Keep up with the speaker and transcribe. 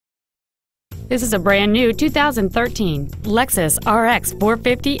This is a brand new 2013 Lexus RX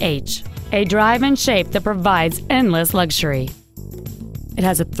 450h, a drive and shape that provides endless luxury. It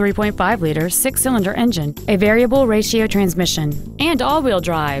has a 3.5-liter six-cylinder engine, a variable ratio transmission, and all-wheel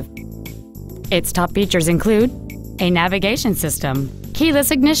drive. Its top features include a navigation system,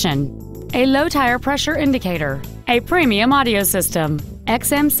 keyless ignition, a low-tire pressure indicator, a premium audio system,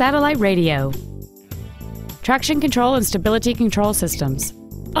 XM satellite radio, traction control and stability control systems,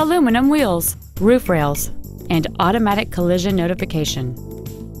 aluminum wheels, roof rails, and automatic collision notification.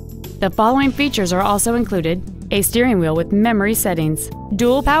 The following features are also included: a steering wheel with memory settings,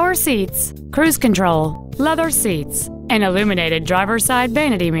 dual power seats, cruise control, leather seats, an illuminated driver's side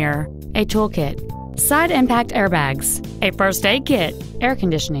vanity mirror, a toolkit, side impact airbags, a first aid kit, air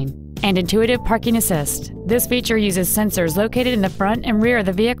conditioning, and intuitive parking assist. This feature uses sensors located in the front and rear of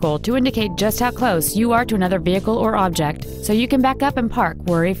the vehicle to indicate just how close you are to another vehicle or object, so you can back up and park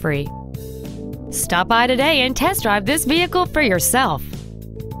worry-free. Stop by today and test drive this vehicle for yourself.